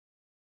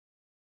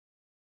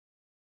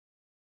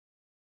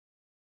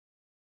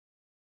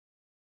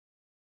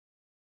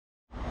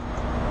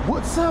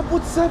What's up,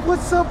 what's up,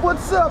 what's up,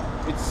 what's up?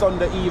 It's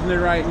Sunday evening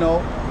right now.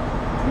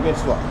 And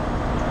guess what?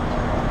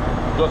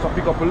 Just to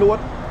pick up a load.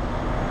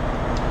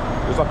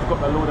 Just to pick up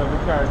the load of the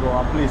cargo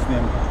and place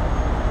name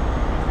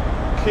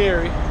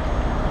Carey.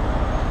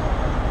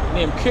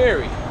 Name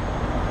Carey.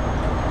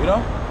 You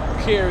know?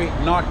 Carey,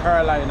 North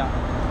Carolina.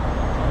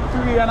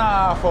 3.5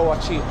 hour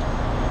change.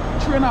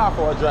 3.5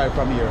 hour drive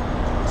from here.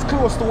 It's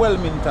close to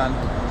Wilmington.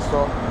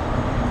 So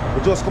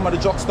we just come at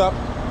the truck stop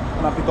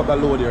and I pick up the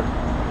load here.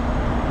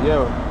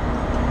 Yeah.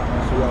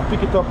 So we'll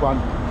pick it up and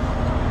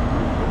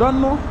you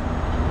don't know?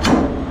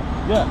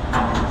 Yeah.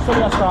 So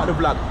we'll start the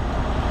vlog.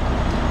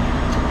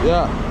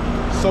 Yeah.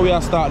 So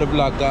we'll start the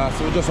vlog, guys.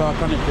 So we just have a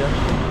connect here.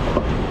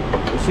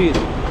 You see it?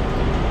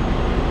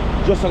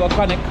 Just like a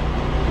connect.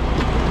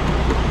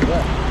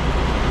 Yeah.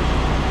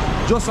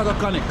 Just like a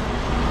connect.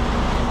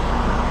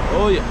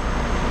 Oh yeah.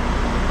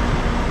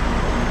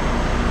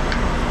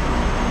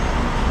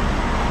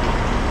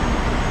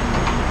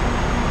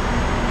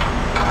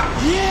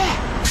 Yeah.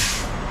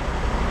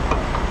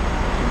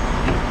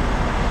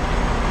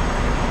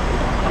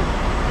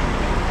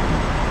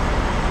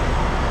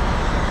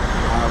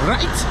 All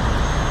right.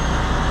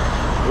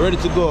 Ready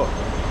to go.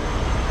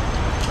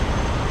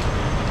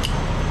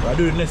 I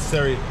do the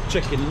necessary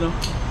checking, you know.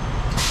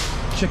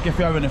 Check if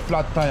you have any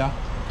flat tire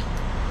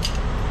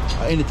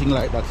or anything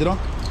like that, you know.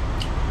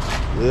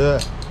 Yeah.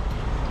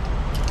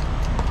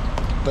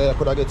 Tire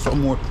could I get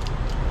some more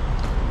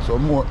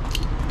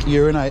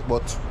here and night,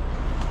 but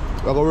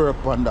we're gonna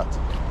work on that.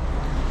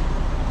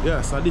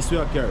 Yeah, so this way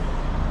I carry.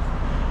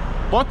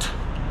 But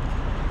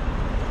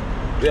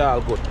we are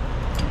all good.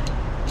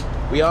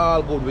 We are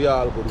all good, we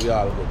are all good, we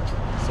are all good.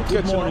 So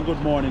good morning,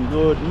 good morning,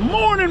 good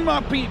morning,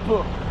 my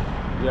people.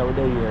 Yeah, we're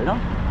there here, you know.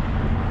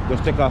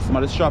 Just take off some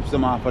of the straps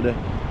them off of the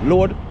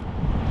load.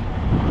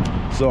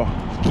 So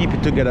keep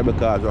it together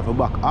because we have to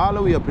back all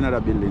the way up in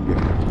the building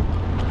there.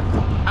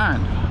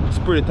 And it's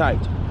pretty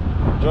tight.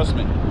 Trust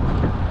me.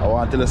 I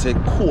want to tell you say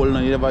cold now.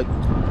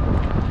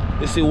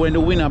 You see when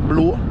the wind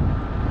blow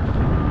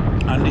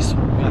and this, I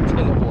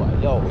tell you boy,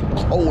 yo,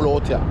 it's cold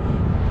out here.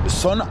 The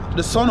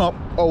sun up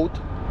out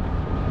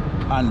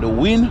and the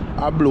wind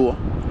blow.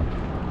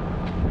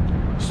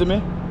 See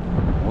me?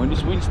 When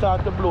this wind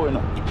starts to blow, you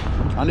know,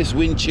 and this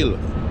wind chill,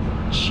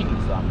 cheese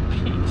and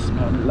peace,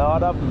 man,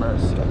 Lord have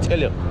mercy, I tell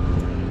you.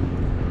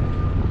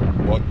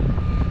 But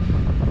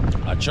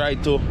I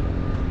tried to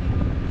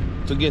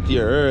get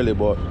here early,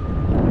 but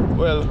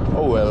well,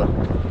 oh well.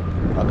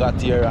 I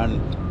got here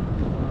and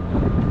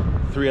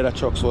 3 other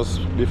trucks was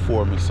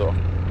before me, so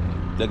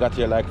they got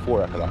here like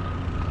 4 o'clock.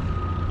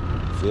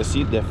 So you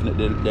see,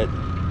 definitely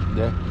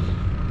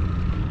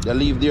they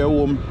leave their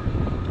home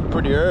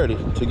pretty early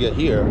to get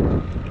here.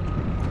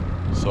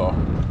 So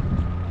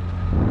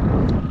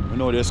we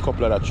know there's a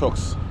couple of the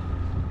trucks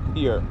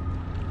here.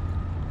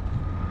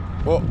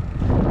 But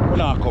we're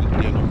not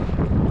complaining.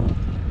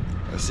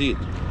 I see it.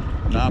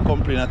 Not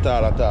complaining at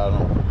all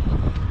no.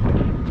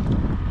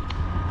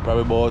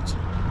 Probably about,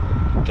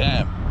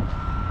 damn,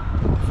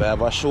 if I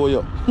ever show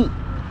you,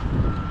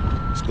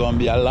 it's gonna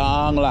be a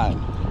long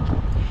line.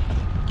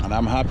 And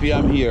I'm happy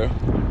I'm here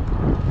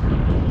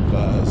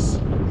because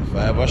if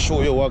I ever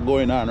show you what's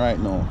going on right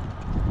now,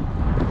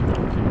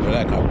 there's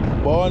like a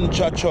bunch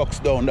of trucks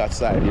down that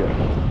side here.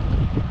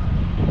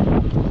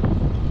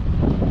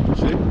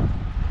 See?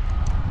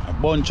 A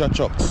bunch of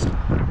trucks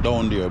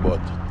down there,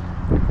 but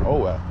oh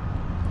well.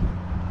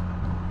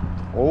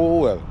 Oh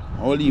well.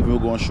 I'll leave you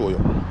go and show you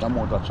the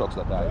amount of trucks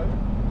that I have.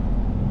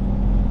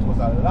 It was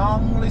a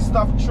long list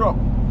of trucks.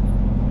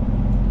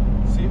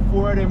 See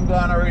 4 of them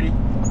gone already.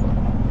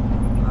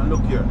 And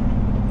look here.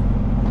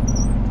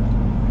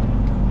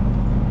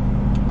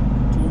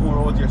 2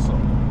 more out here, so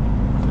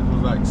it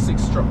was like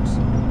 6 trucks.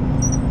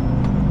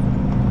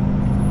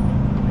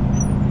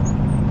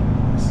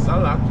 This is a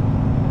lot.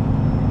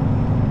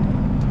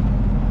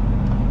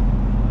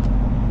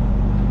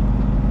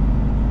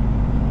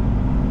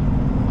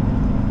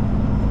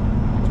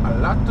 A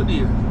lot to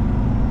deal.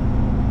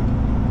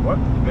 But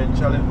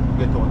eventually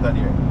get out of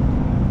there.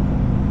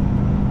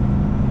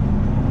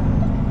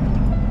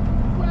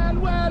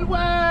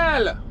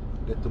 Well.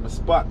 Get to my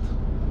spot.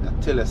 I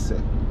tell you, say,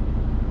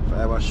 if I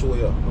ever show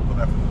you, look at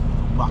that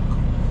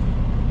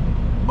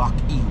back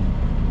in.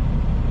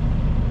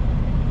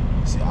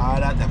 See all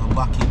that I have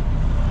back in.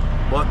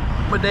 But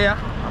there,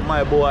 and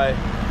my boy,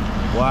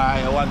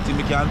 why one thing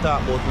we can't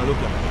talk about now,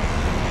 look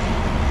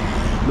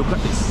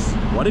at this.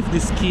 What if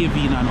this cave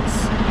in on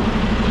us?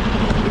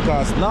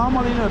 Because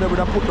normally, you know, they would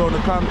have put down the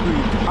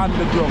concrete and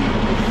the ground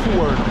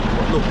before.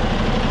 But look,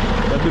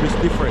 they do this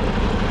different.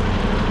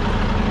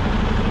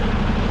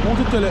 I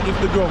want to tell you if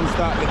the ground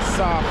start get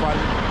soft and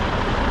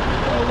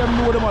well, them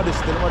know them are this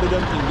thing, but they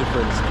don't think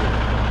different still.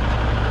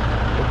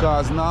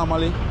 Because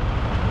normally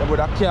they would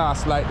have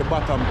cast like the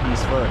bottom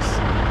piece first.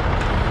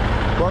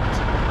 But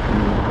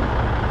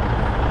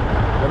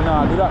they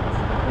not do that.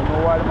 They know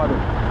why they do.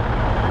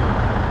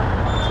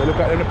 So look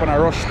at them up on a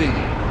rush thing.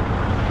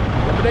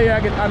 Every day I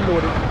get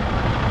unloaded.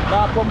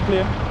 Not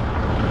complain.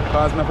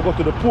 Because I have to go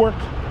to the port,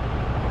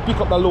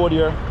 pick up the load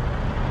here.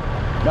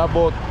 Now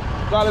about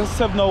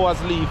 7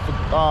 hours leave to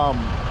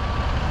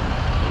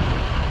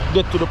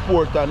get to the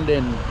port, and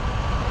then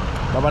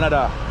have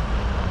another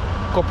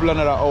couple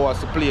another hours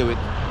to play with.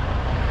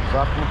 So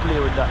I have to play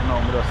with that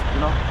now, just, you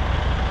know.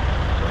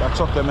 That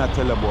truck them I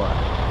tell you, boy.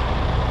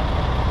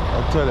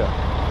 I tell you.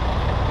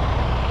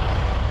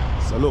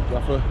 So look, you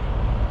have to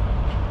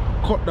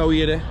cut the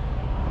way there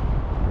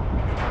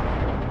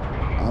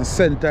and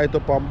center it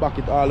up and back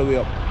it all the way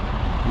up.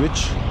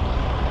 Which,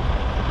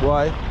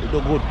 boy, it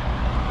do good.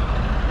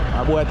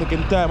 And boy,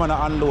 taking time and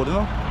unload, you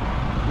know?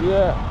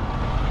 Yeah.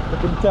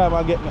 Taking time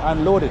and get me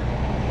unloaded.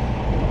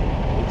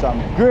 Which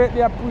I'm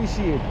greatly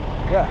appreciate.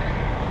 Yeah.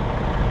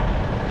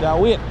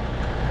 Can't wait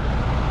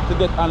to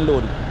get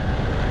unloaded.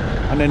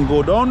 And then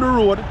go down the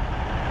road,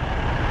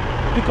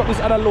 pick up this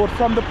other load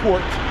from the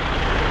port,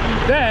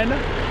 and then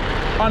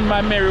on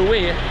my merry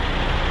way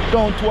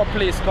down to a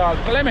place called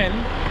Clement,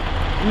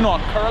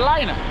 North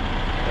Carolina.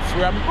 That's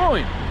where I'm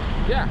going.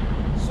 Yeah.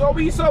 So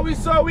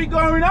we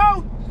going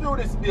out through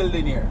this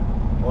building here.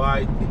 Why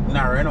it's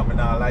narrowing up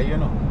and all that, you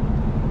know.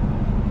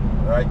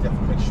 Right, you have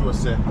to make sure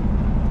say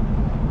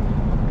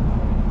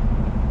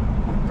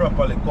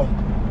properly come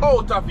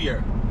out of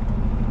here.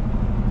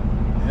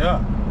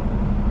 Yeah.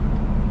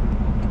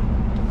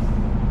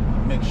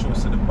 Make sure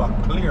so the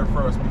back clear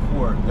first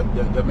before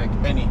you make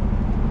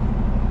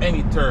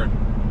any turn,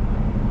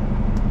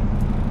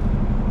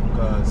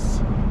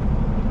 because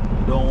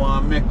you don't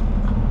want to make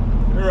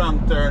the wrong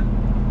turn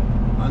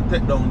and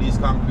take down these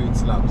concrete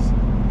slabs.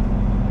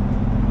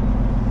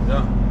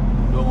 Yeah,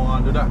 you don't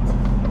want to do that.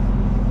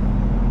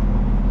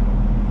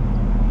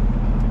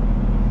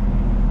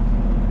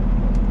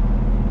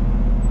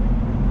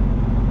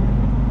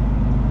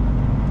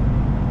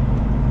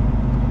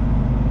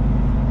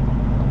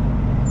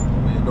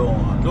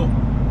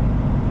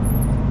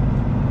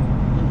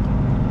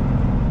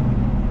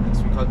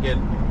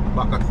 Again,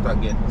 back at it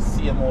again.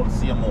 Same old.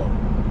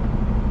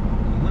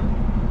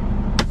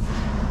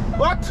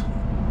 But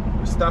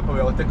we stop and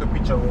we'll take a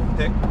picture of what we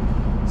take.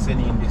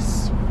 Send in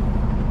this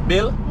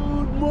bill.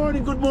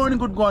 Good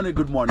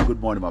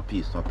morning, my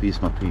peeps.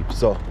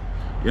 So,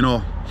 you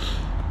know,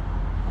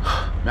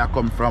 I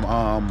come from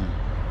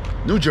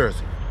New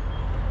Jersey.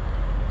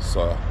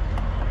 So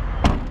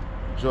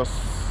just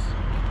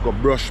go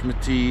brush my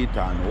teeth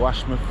and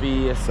wash my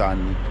face,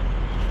 and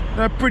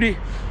pretty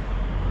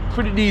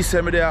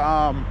decent. Me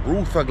there,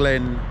 Ruther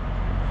Glen,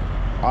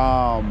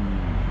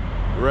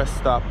 rest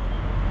stop.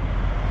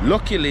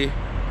 Luckily,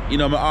 you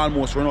know, I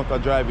almost run out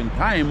of driving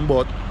time,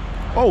 but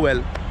oh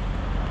well.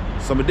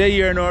 So I'm there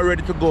here now,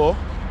 ready to go.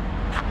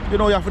 You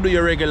know, you have to do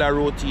your regular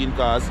routine,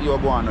 because you're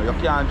going now. You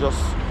can't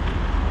just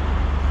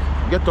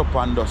get up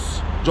and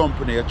just jump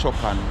in your truck,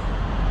 and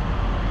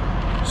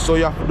so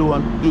you have to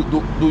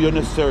do your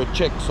necessary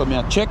check. So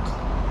I check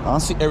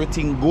and see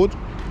everything good,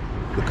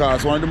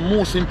 because one of the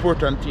most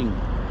important things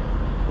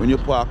when you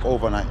park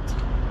overnight,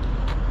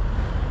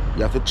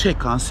 you have to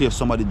check and see if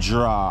somebody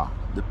draw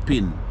the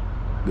pin,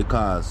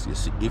 because you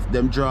see, if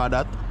them draw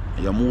that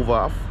and you move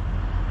off,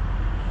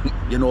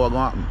 you know what's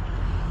going to happen.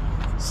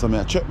 So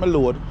I check my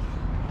load,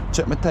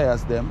 check my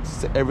tires them,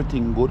 see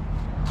everything good,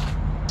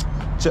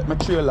 check my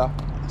trailer,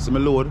 see my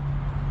load,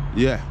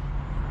 yeah.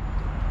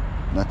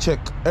 Now check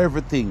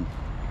everything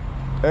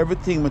I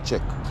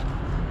check.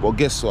 But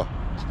guess what?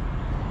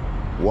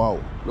 Wow,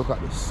 look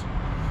at this.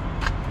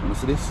 You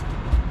see this?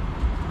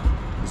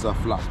 It's a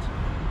flat.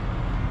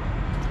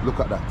 Look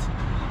at that.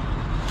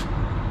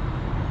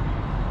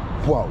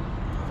 Wow.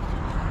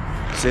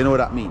 So you know what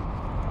that means?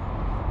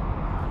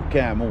 You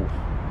can't move.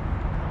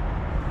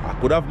 I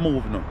could have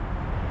moved now.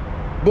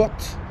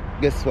 But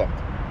guess what?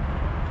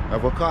 I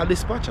will call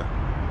dispatcher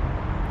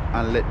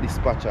and let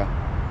dispatcher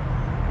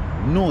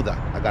know that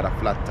I got a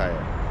flat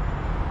tire.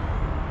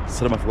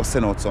 So I'm going to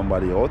send out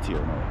somebody out here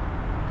now.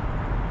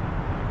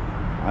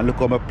 And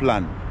look at my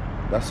plan.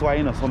 That's why,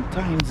 you know,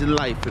 sometimes in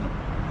life, you know,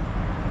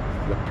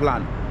 the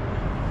plan,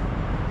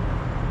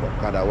 but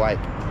God a wipe.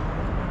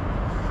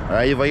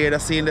 Alright, you ever hear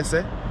that saying they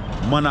say?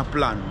 Man a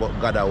plan, but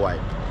God a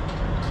wipe.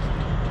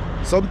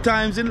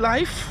 Sometimes in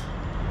life,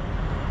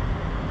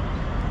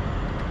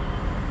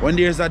 when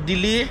there's a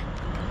delay,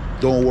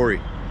 don't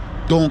worry.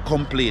 Don't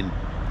complain.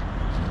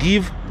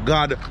 Give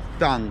God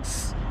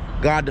thanks.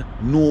 God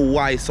know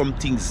why some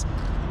things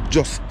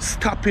just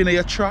stop in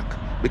your track,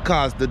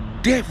 because the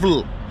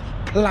devil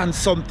plans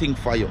something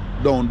for you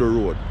down the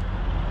road.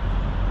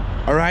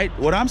 Alright,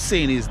 what I'm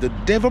saying is the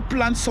devil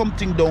plans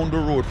something down the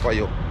road for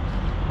you.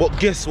 But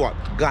guess what?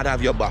 God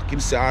have your back. Him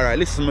say, alright,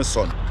 listen my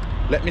son,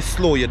 let me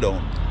slow you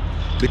down.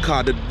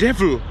 Because the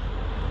devil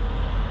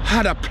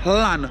had a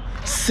plan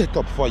set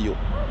up for you.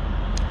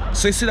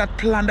 So you see that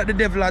plan that the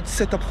devil had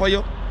set up for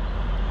you?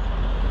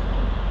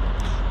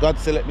 God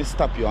said, let me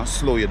stop you and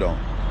slow you down.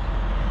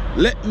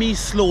 Let me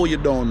slow you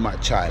down, my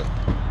child.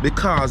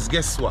 Because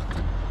guess what?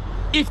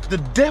 If the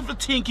devil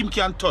think him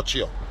can touch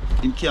you,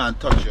 him can't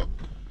touch you.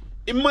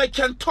 He might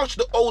can touch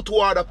the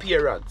outward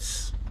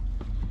appearance.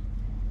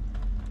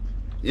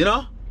 You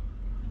know?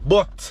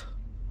 But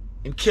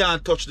he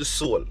can't touch the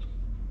soul.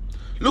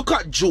 Look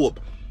at Job.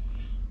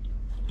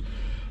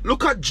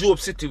 Look at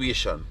Job's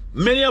situation.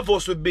 Many of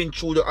us have been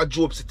through a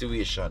Job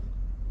situation.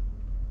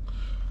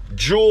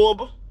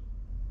 Job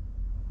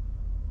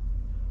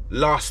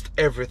lost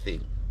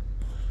everything.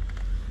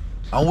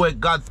 And where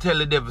God tell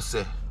the devil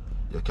say,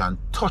 you can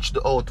touch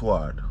the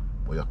outward,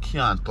 but you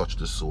can't touch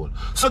the soul.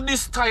 So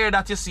this tire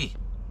that you see,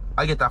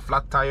 I get a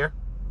flat tire.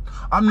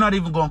 I'm not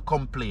even going to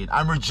complain.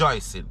 I'm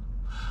rejoicing.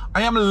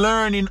 I am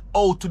learning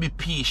how to be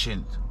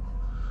patient.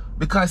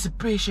 Because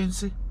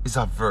patience is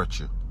a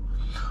virtue.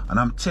 And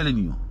I'm telling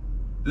you,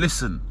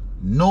 listen,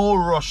 no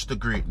rush to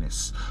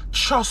greatness.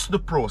 Trust the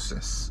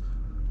process.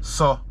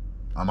 So,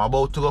 I'm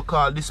about to go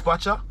call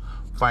dispatcher,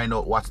 find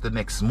out what's the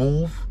next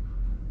move.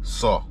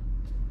 So,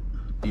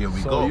 here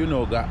we go. You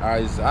know,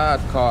 guys, I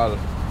had called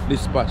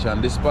dispatcher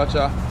and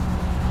dispatcher.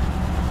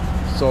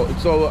 So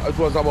it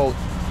was about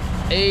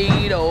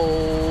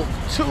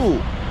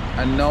 8:02,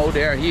 and now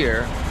they're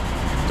here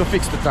to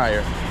fix the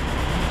tire.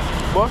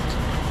 But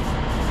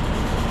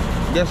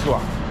guess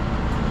what?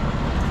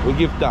 We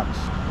give thanks.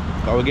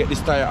 Because we get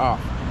this tire off.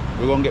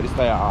 We're going to get this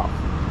tire off.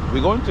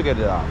 We're going to get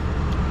it off.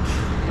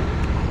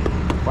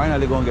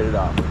 Finally going to get it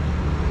off.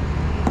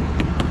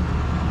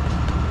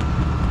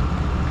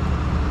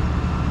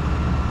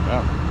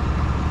 Yeah.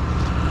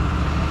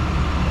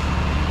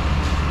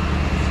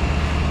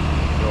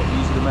 So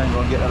easy the man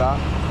going to get it off.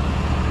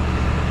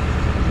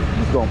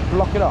 He's going to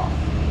pluck it off.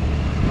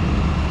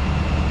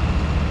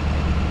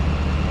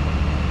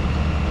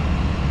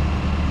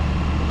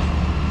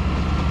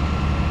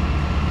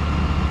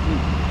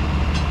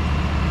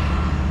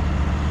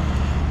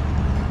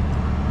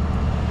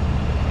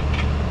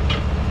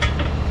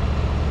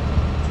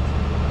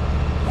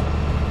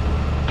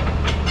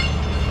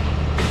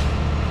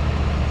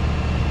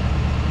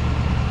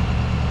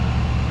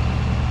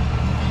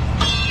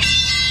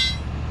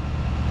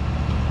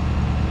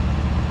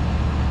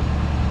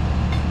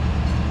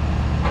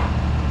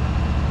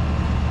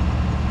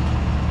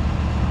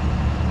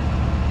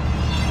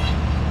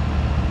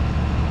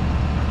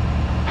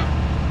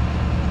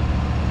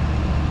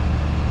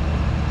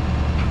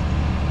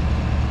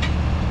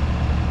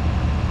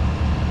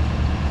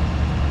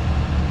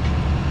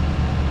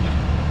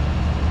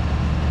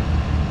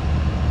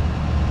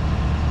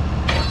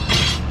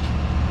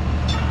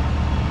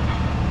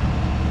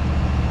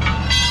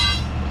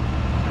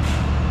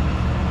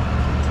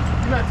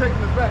 Taking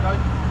us back, are you?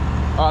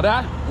 Oh,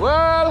 that?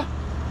 Well,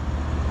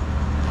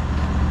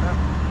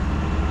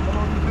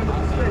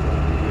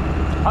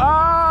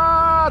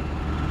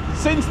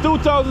 since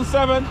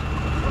 2007.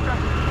 Okay.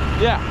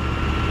 Yeah.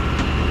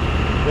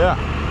 Yeah.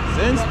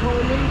 Since. Back home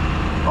with me?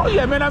 Oh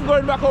yeah, man, I'm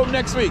going back home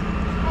next week.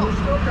 Oh,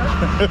 okay.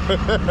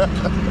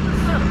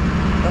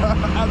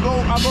 I go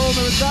home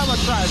every time I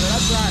try, man.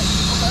 That's right.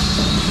 Okay.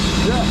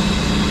 Yeah.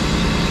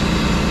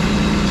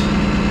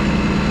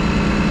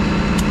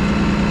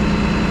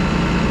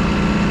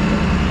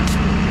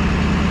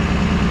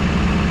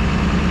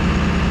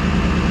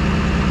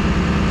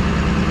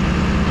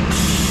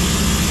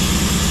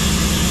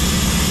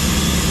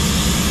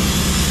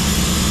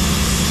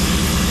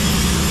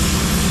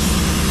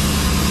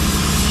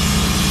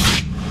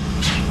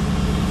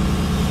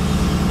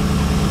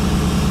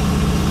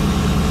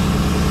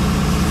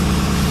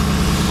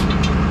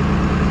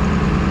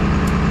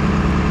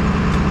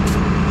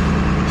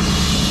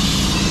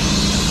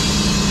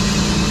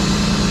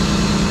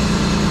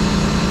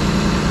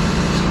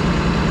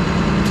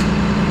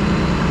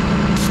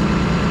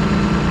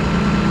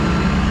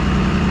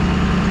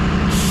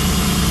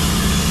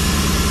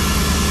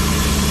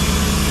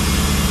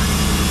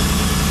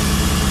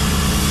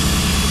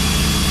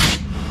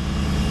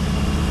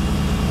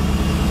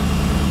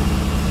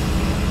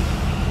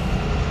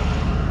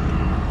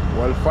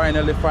 Well,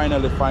 finally,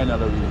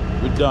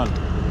 we're done.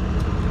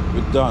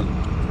 We're done.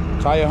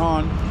 Tire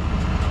on.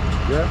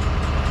 Yeah.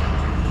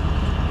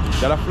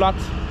 Got a flat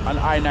on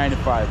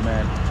I95,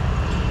 man.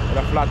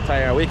 Got a flat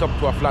tire. Wake up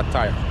to a flat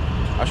tire.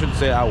 I should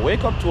say I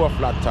wake up to a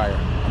flat tire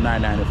on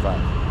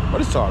I95.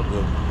 But it's all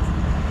good.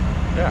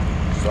 Yeah,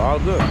 it's all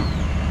good.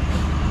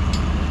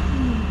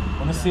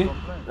 Wanna see?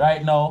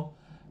 Right now,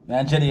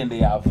 man, Jenny and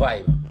they are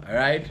vibe.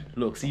 Alright?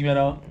 Look, see me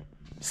now?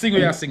 Sing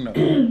with your sing now.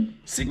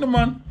 Sing the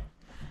man.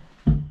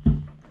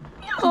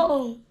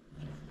 No,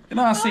 You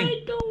know how to sing?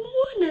 I don't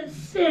want to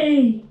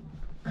sing.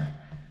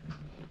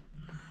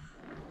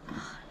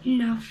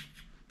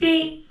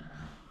 Nothing.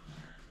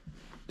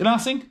 You know how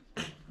to sing?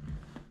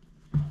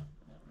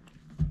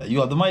 You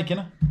have the mic, you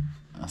know?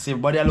 I see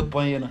everybody I look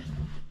upon you, you know?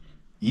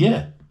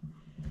 Yeah.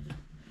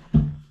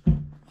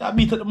 That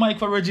beat at the mic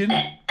for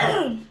Regina.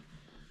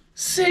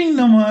 Sing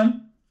no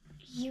man.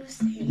 You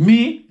sing.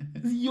 Me?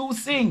 You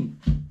sing.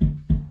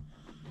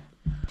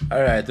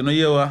 Alright, you know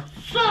you what?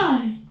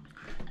 Fine.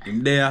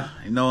 In there,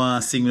 you know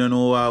sing, you don't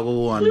know what I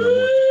go on about.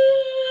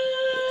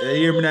 You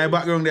hear me in the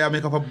background there, I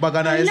make up a bag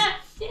of noise. I'm not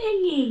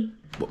singing.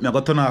 But me I go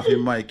turn off your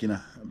mic, you know.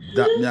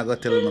 That me I go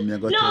tell them, me I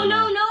go tell them.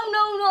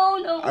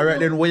 No. Alright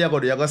then, where you go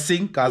do? You go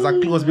sing? Cause I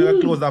close the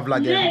vlog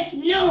again. Make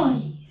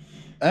noise.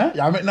 Eh?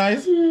 You make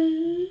noise?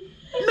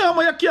 No,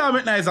 man, you can't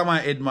make noise on my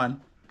head, man.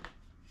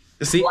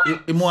 You see,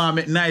 you want to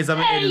make noise on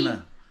my head, Hey,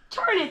 now.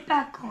 turn it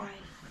back on.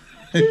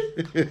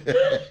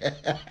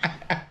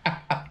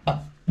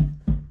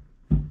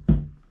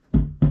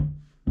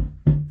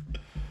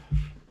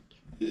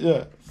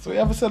 Yeah, so you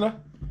have a seller.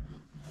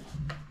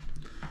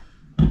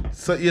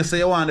 So you say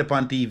you want it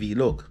on TV,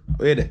 look.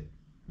 Wait there.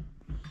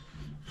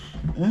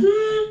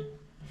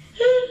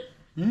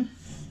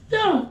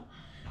 Stop.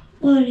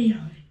 What are you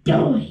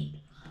doing?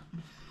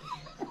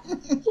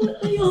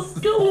 What are you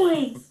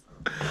doing?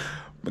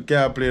 I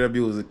can't play the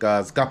music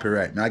because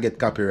copyright. Now I get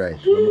copyright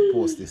when I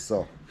post this.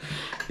 So,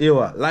 you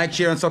what? Like,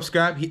 share, and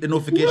subscribe. Hit the What are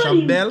notification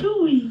you bell.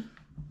 doing?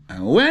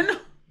 And when?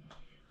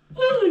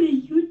 What are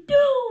you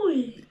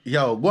doing?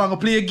 Yo, go and go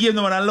play a game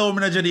now and allow me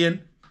to Jadine.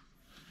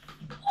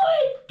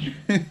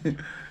 What?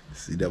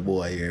 See the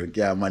boy here. We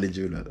can't manage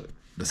you now.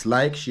 Just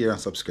like, share, and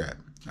subscribe.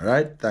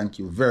 Alright? Thank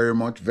you very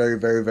much. Very,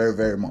 very, very,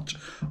 very much.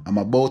 I'm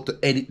about to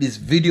edit this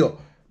video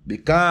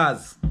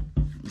because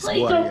this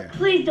boy here.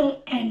 Please don't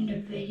end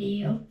the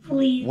video.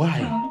 Please Why?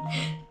 don't.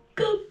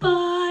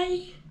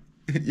 Goodbye.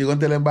 You gonna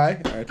tell him bye?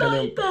 Alright, tell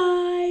him. Bye bye.